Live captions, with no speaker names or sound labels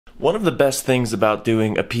One of the best things about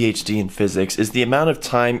doing a PhD in physics is the amount of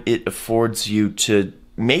time it affords you to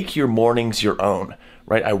make your mornings your own,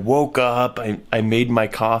 right? I woke up, I made my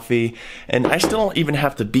coffee, and I still don't even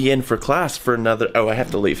have to be in for class for another... Oh, I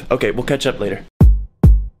have to leave. Okay, we'll catch up later.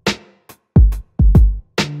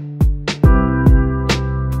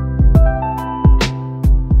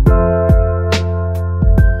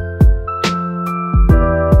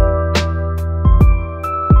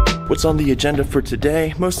 What's on the agenda for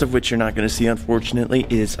today, most of which you're not going to see unfortunately,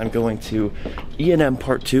 is I'm going to E&M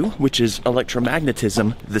Part 2, which is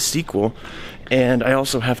Electromagnetism, the sequel, and I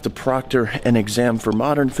also have to proctor an exam for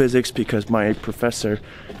modern physics because my professor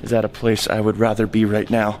is at a place I would rather be right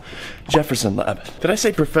now, Jefferson Lab. Did I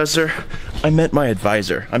say professor? I meant my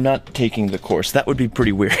advisor. I'm not taking the course. That would be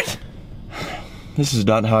pretty weird. This is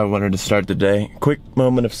not how I wanted to start the day. Quick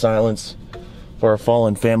moment of silence for a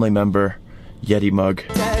fallen family member, Yeti mug.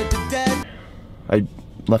 I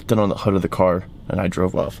left it on the hood of the car and I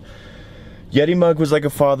drove off. Yeti mug was like a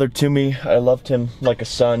father to me. I loved him like a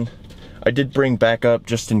son. I did bring backup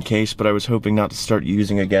just in case, but I was hoping not to start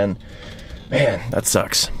using again. Man, that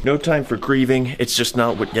sucks. No time for grieving. It's just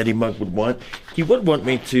not what Yeti mug would want. He would want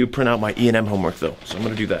me to print out my E&M homework though, so I'm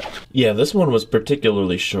gonna do that. Yeah, this one was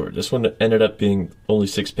particularly short. This one ended up being only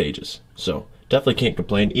 6 pages, so definitely can't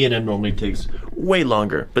complain. E&M normally takes way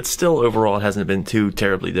longer, but still overall it hasn't been too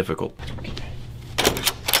terribly difficult. Okay.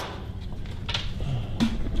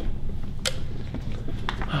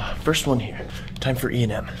 First one here. Time for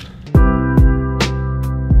E&M.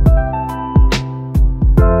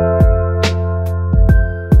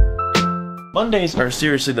 Mondays are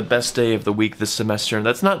seriously the best day of the week this semester, and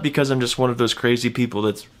that's not because I'm just one of those crazy people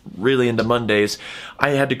that's really into Mondays. I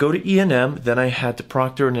had to go to E&M, then I had to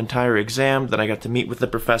proctor an entire exam, then I got to meet with the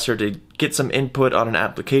professor to get some input on an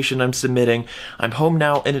application I'm submitting. I'm home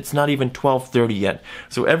now, and it's not even 12:30 yet.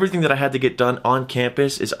 So everything that I had to get done on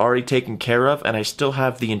campus is already taken care of, and I still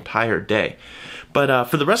have the entire day. But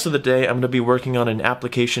for the rest of the day, I'm going to be working on an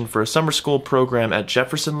application for a summer school program at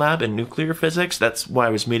Jefferson Lab in nuclear physics. That's why I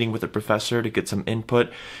was meeting with a professor to get some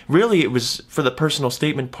input. Really, it was for the personal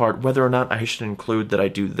statement part, whether or not I should include that I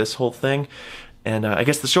do this whole thing. And I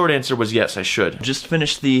guess the short answer was yes, I should. Just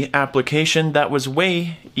finished the application. That was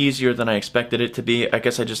way easier than I expected it to be. I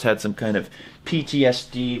guess I just had some kind of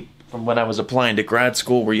PTSD from when I was applying to grad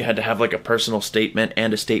school where you had to have like a personal statement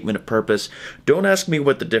and a statement of purpose. Don't ask me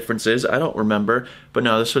what the difference is, I don't remember, but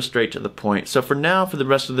no, this was straight to the point. So for now, for the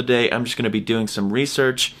rest of the day, I'm just going to be doing some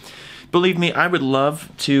research. Believe me, I would love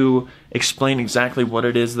to explain exactly what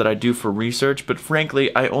it is that I do for research, but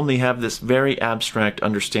frankly, I only have this very abstract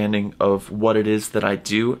understanding of what it is that I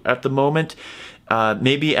do at the moment.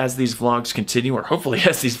 Maybe as these vlogs continue, or hopefully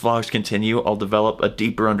as these vlogs continue, I'll develop a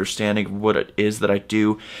deeper understanding of what it is that I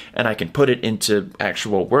do, and I can put it into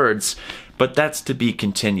actual words, but that's to be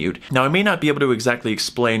continued. Now, I may not be able to exactly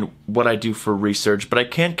explain what I do for research, but I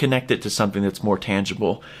can connect it to something that's more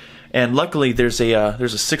tangible. And luckily, there's a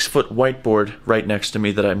 6-foot whiteboard right next to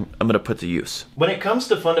me that I'm going to put to use. When it comes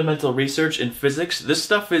to fundamental research in physics, this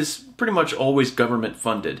stuff is pretty much always government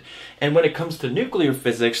funded. And when it comes to nuclear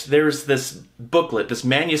physics, there's this booklet, this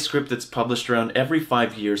manuscript that's published around every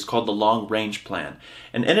 5 years called the Long Range Plan.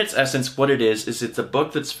 And in its essence, what it is it's a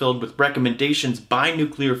book that's filled with recommendations by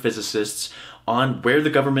nuclear physicists on where the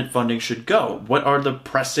government funding should go. What are the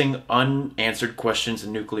pressing unanswered questions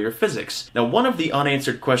in nuclear physics? Now, one of the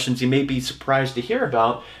unanswered questions you may be surprised to hear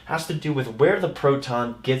about has to do with where the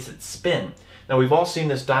proton gets its spin. Now, we've all seen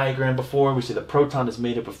this diagram before. We see the proton is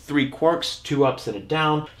made up of 3 quarks, 2 ups and a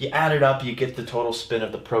down. You add it up, you get the total spin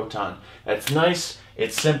of the proton. That's nice,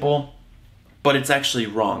 it's simple, but it's actually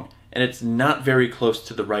wrong. And it's not very close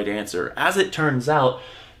to the right answer. As it turns out,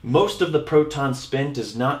 most of the proton spin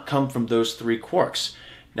does not come from those 3 quarks.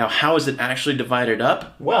 Now, how is it actually divided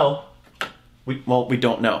up? Well, we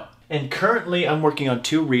don't know. And currently I'm working on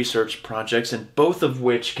 2 research projects, and both of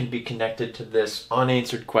which can be connected to this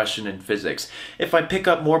unanswered question in physics. If I pick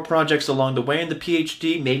up more projects along the way in the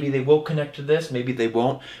PhD, maybe they will connect to this, maybe they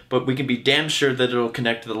won't, but we can be damn sure that it'll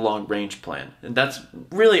connect to the long range plan. And that's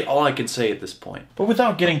really all I can say at this point. But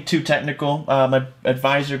without getting too technical, my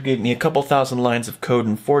advisor gave me a couple thousand lines of code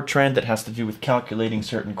in Fortran that has to do with calculating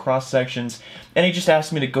certain cross sections, and he just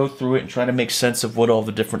asked me to go through it and try to make sense of what all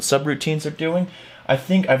the different subroutines are doing. I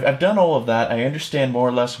think I've done all of that. I understand more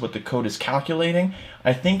or less what the code is calculating.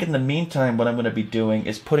 I think in the meantime what I'm going to be doing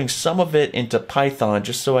is putting some of it into Python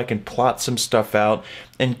just so I can plot some stuff out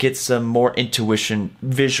and get some more intuition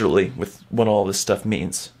visually with what all this stuff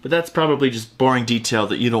means. But that's probably just boring detail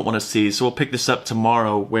that you don't want to see, so we'll pick this up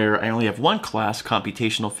tomorrow where I only have one class,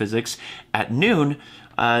 computational physics, at noon.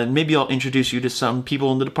 Maybe I'll introduce you to some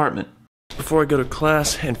people in the department. Before I go to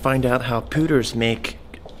class and find out how pooters make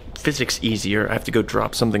physics easier, I have to go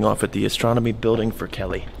drop something off at the astronomy building for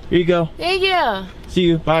Kelly. Here you go. Thank you. See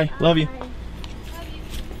you. Bye. Love you.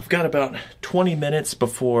 I've got about 20 minutes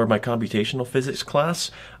before my computational physics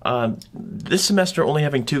class. This semester only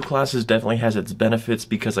having 2 classes definitely has its benefits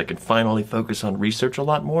because I can finally focus on research a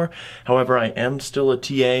lot more. However, I am still a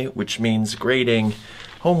TA, which means grading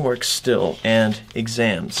homework still and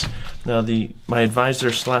exams. Now my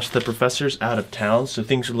advisor / the professor's out of town, so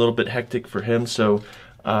things are a little bit hectic for him. So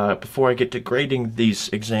before I get to grading these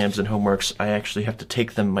exams and homeworks, I actually have to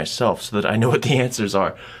take them myself so that I know what the answers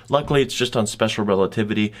are. Luckily, it's just on special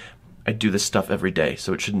relativity. I do this stuff every day,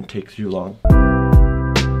 so it shouldn't take too long.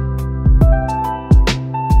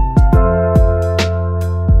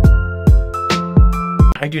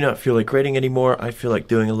 I do not feel like grading anymore. I feel like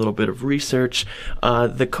doing a little bit of research.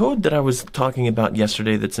 The code that I was talking about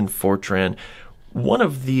yesterday that's in Fortran, one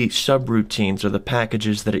of the subroutines or the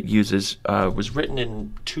packages that it uses was written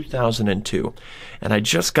in 2002, and I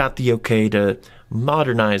just got the okay to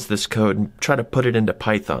modernize this code and try to put it into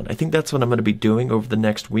Python. I think that's what I'm going to be doing over the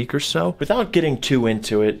next week or so. Without getting too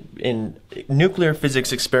into it, in nuclear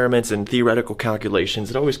physics experiments and theoretical calculations,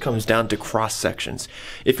 it always comes down to cross-sections.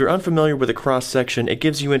 If you're unfamiliar with a cross-section, it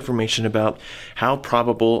gives you information about how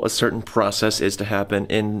probable a certain process is to happen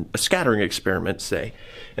in a scattering experiment, say.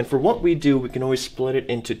 And for what we do, we can always split it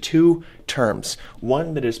into 2 terms.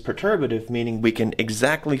 One that is perturbative, meaning we can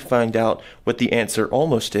exactly find out what the answer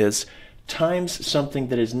almost is, times something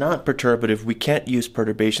that is not perturbative. We can't use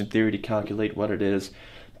perturbation theory to calculate what it is,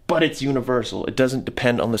 but it's universal. It doesn't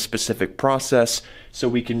depend on the specific process, so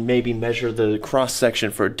we can maybe measure the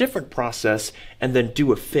cross-section for a different process and then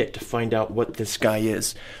do a fit to find out what this guy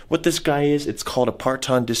is. What this guy is, it's called a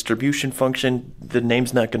parton distribution function. The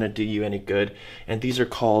name's not going to do you any good, and these are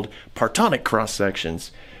called partonic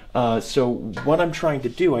cross-sections. So what I'm trying to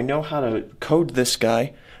do, I know how to code this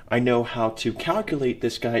guy. I know how to calculate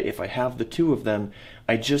this guy if I have the 2 of them.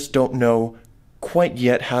 I just don't know quite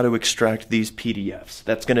yet how to extract these PDFs.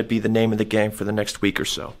 That's going to be the name of the game for the next week or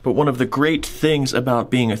so. But one of the great things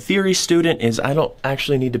about being a theory student is I don't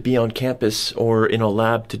actually need to be on campus or in a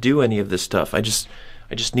lab to do any of this stuff. I just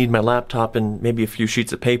need my laptop and maybe a few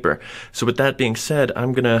sheets of paper. So with that being said,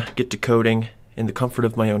 I'm going to get to coding in the comfort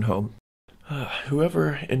of my own home.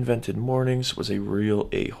 Whoever invented mornings was a real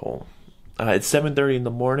a-hole. It's 7:30 in the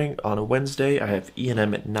morning on a Wednesday. I have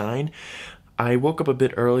E&M at 9. I woke up a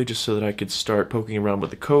bit early just so that I could start poking around with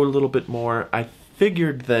the code a little bit more. I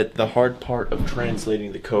figured that the hard part of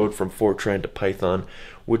translating the code from Fortran to Python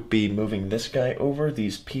would be moving this guy over,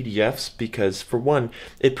 these PDFs, because for one,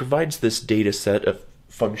 it provides this data set of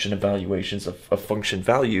function evaluations of function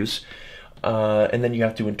values, and then you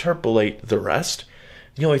have to interpolate the rest.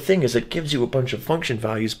 The only thing is it gives you a bunch of function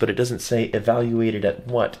values, but it doesn't say evaluated at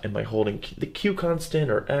what. Am I holding the Q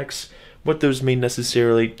constant or X? What those mean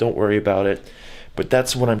necessarily, don't worry about it. But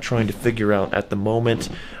that's what I'm trying to figure out at the moment.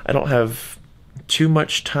 I don't have too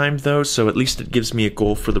much time though, so at least it gives me a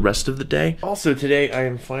goal for the rest of the day. Also today I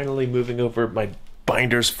am finally moving over my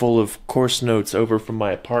binders full of course notes over from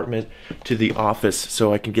my apartment to the office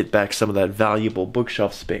so I can get back some of that valuable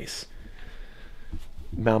bookshelf space.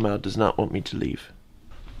 Mau Mau does not want me to leave.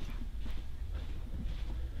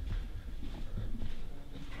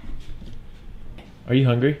 Are you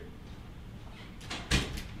hungry?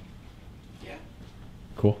 Yeah.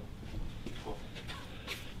 Cool.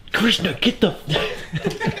 Krishna, get the...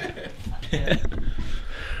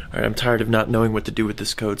 Alright, I'm tired of not knowing what to do with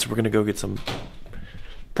this code, so we're gonna go get some...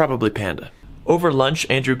 probably Panda. Over lunch,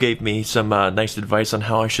 Andrew gave me some nice advice on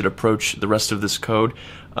how I should approach the rest of this code.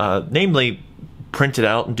 Namely, print it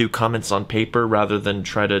out and do comments on paper rather than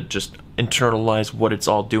try to just internalize what it's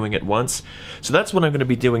all doing at once. So that's what I'm gonna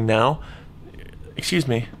be doing now. Excuse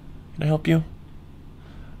me, can I help you?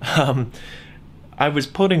 I was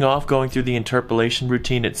putting off going through the interpolation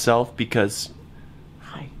routine itself because...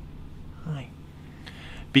 Hi.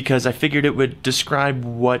 Because I figured it would describe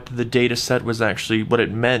what the data set was actually, what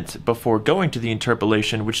it meant before going to the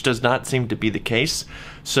interpolation, which does not seem to be the case.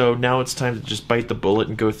 So now it's time to just bite the bullet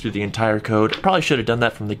and go through the entire code. I probably should have done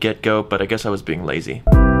that from the get-go, but I guess I was being lazy.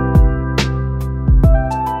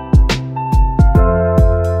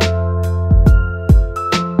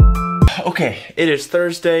 Okay, it is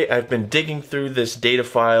Thursday. I've been digging through this data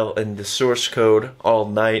file and the source code all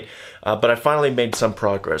night, but I finally made some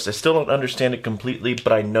progress. I still don't understand it completely,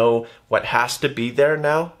 but I know what has to be there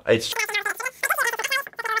now. It's...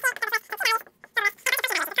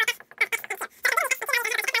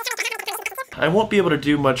 I won't be able to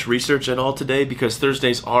do much research at all today because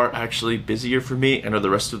Thursdays are actually busier for me. I know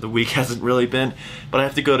the rest of the week hasn't really been, but I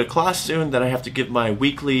have to go to class soon, then I have to give my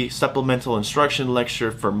weekly supplemental instruction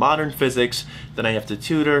lecture for modern physics, then I have to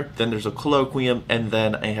tutor, then there's a colloquium, and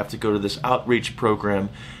then I have to go to this outreach program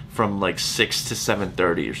from like 6 to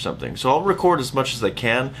 7:30 or something. So I'll record as much as I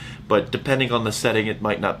can, but depending on the setting, it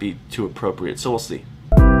might not be too appropriate, so we'll see.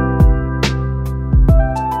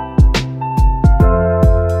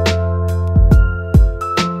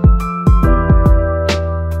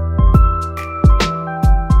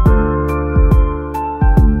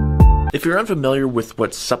 If you're unfamiliar with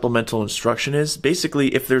what supplemental instruction is,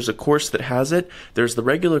 basically if there's a course that has it, there's the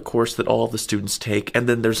regular course that all of the students take, and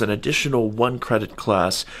then there's an additional 1-credit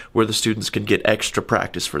class where the students can get extra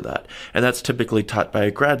practice for that. And that's typically taught by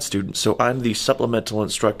a grad student. So I'm the supplemental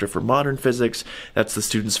instructor for modern physics. That's the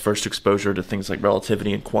students' first exposure to things like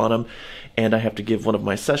relativity and quantum. And I have to give one of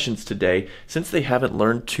my sessions today. Since they haven't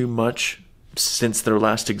learned too much since their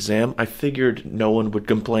last exam, I figured no one would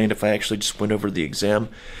complain if I actually just went over the exam.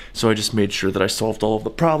 So I just made sure that I solved all of the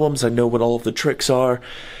problems, I know what all of the tricks are,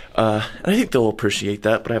 and I think they'll appreciate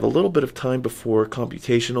that, but I have a little bit of time before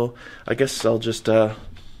computational. I guess I'll just,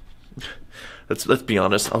 Let's be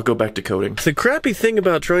honest, I'll go back to coding. The crappy thing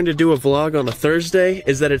about trying to do a vlog on a Thursday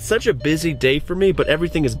is that it's such a busy day for me, but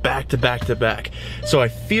everything is back to back to back. So I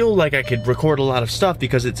feel like I could record a lot of stuff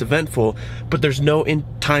because it's eventful, but there's no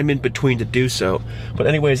time in between to do so. But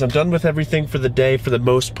anyways, I'm done with everything for the day for the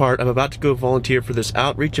most part. I'm about to go volunteer for this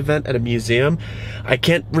outreach event at a museum. I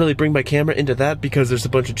can't really bring my camera into that because there's a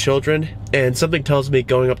bunch of children, and something tells me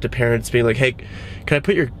going up to parents being like, hey, can I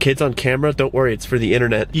put your kids on camera? Don't worry, it's for the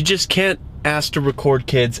internet. You just can't asked to record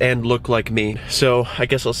kids and look like me. So I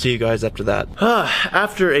guess I'll see you guys after that.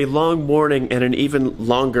 After a long morning and an even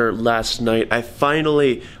longer last night, I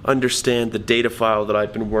finally understand the data file that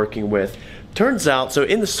I've been working with. Turns out, so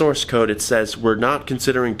in the source code it says we're not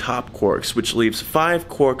considering top quarks, which leaves 5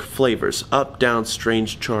 quark flavors: up, down,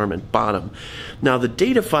 strange, charm, and bottom. Now the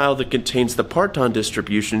data file that contains the parton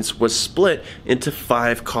distributions was split into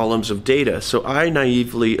 5 columns of data, so I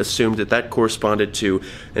naively assumed that that corresponded to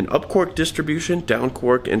an up quark distribution, down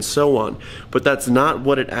quark, and so on. But that's not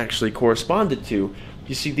what it actually corresponded to.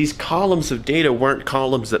 You see, these columns of data weren't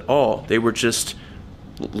columns at all. They were just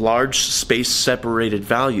large space separated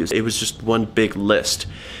values. It was just one big list.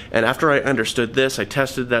 And after I understood this, I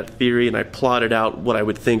tested that theory and I plotted out what I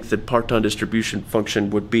would think the parton distribution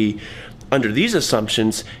function would be under these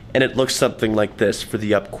assumptions, and it looks something like this for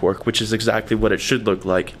the up quark, which is exactly what it should look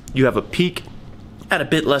like. You have a peak at a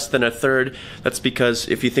bit less than a third. That's because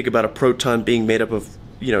if you think about a proton being made up of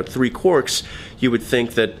 3 quarks, you would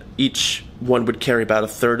think that each one would carry about a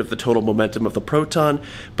third of the total momentum of the proton.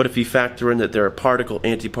 But if you factor in that there are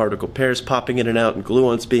particle-antiparticle pairs popping in and out and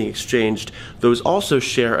gluons being exchanged, those also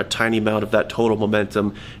share a tiny amount of that total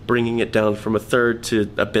momentum, bringing it down from a third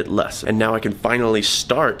to a bit less. And now I can finally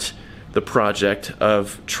start the project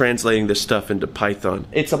of translating this stuff into Python.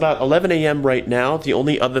 It's about 11 a.m. right now. The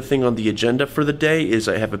only other thing on the agenda for the day is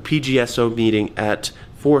I have a PGSO meeting at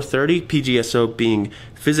 4:30, PGSO being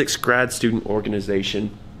Physics Grad Student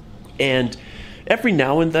Organization. And every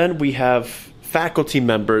now and then we have faculty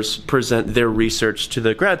members present their research to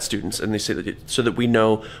the grad students, and they say that so that we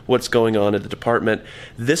know what's going on in the department.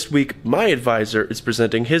 This week, my advisor is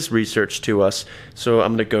presenting his research to us, so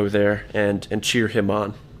I'm going to go there and cheer him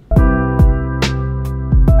on.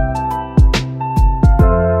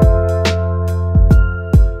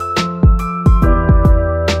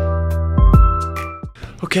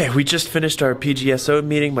 Okay, we just finished our PGSO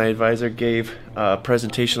meeting. My advisor gave a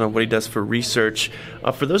presentation on what he does for research.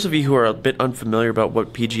 For those of you who are a bit unfamiliar about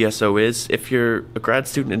what PGSO is, if you're a grad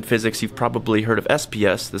student in physics, you've probably heard of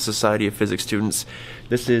SPS, the Society of Physics Students.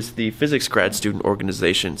 This is the Physics Grad Student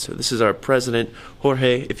Organization. So this is our president,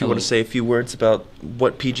 Jorge. If you want to say a few words about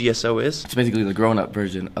what PGSO is. It's basically the grown-up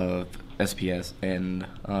version of SPS, and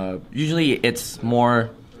usually it's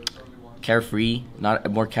more carefree, not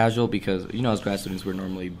more casual, because as grad students we're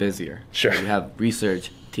normally busier. Sure. We have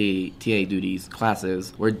research, TA duties,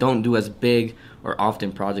 classes. We don't do as big or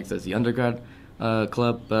often projects as the undergrad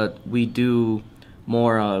club, but we do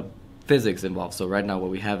more physics involved. So right now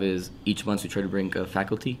what we have is each month we try to bring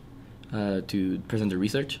faculty to present the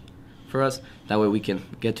research for us. That way we can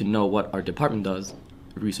get to know what our department does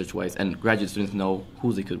research-wise, and graduate students know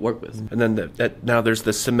who they could work with. And then now there's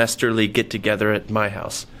the semesterly get-together at my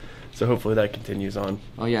house. So hopefully that continues on.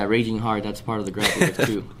 Oh yeah, raging hard, that's part of the grad life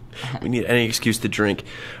too. We need any excuse to drink.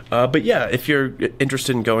 But yeah, if you're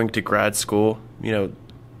interested in going to grad school,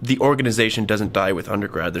 the organization doesn't die with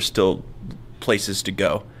undergrad. There's still places to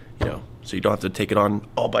go, so you don't have to take it on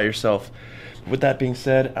all by yourself. With that being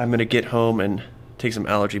said, I'm gonna get home and take some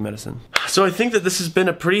allergy medicine. So I think that this has been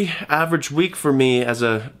a pretty average week for me as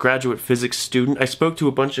a graduate physics student. I spoke to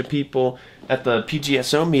a bunch of people at the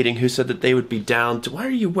PGSO meeting who said that they would be down to— why are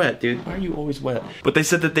you wet, dude? Why are you always wet? But they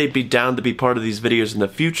said that they'd be down to be part of these videos in the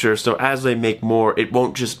future, so as they make more, it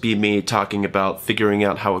won't just be me talking about figuring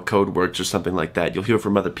out how a code works or something like that. You'll hear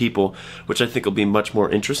from other people, which I think will be much more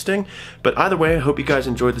interesting. But either way, I hope you guys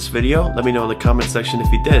enjoyed this video. Let me know in the comment section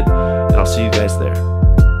if you did, and I'll see you guys there.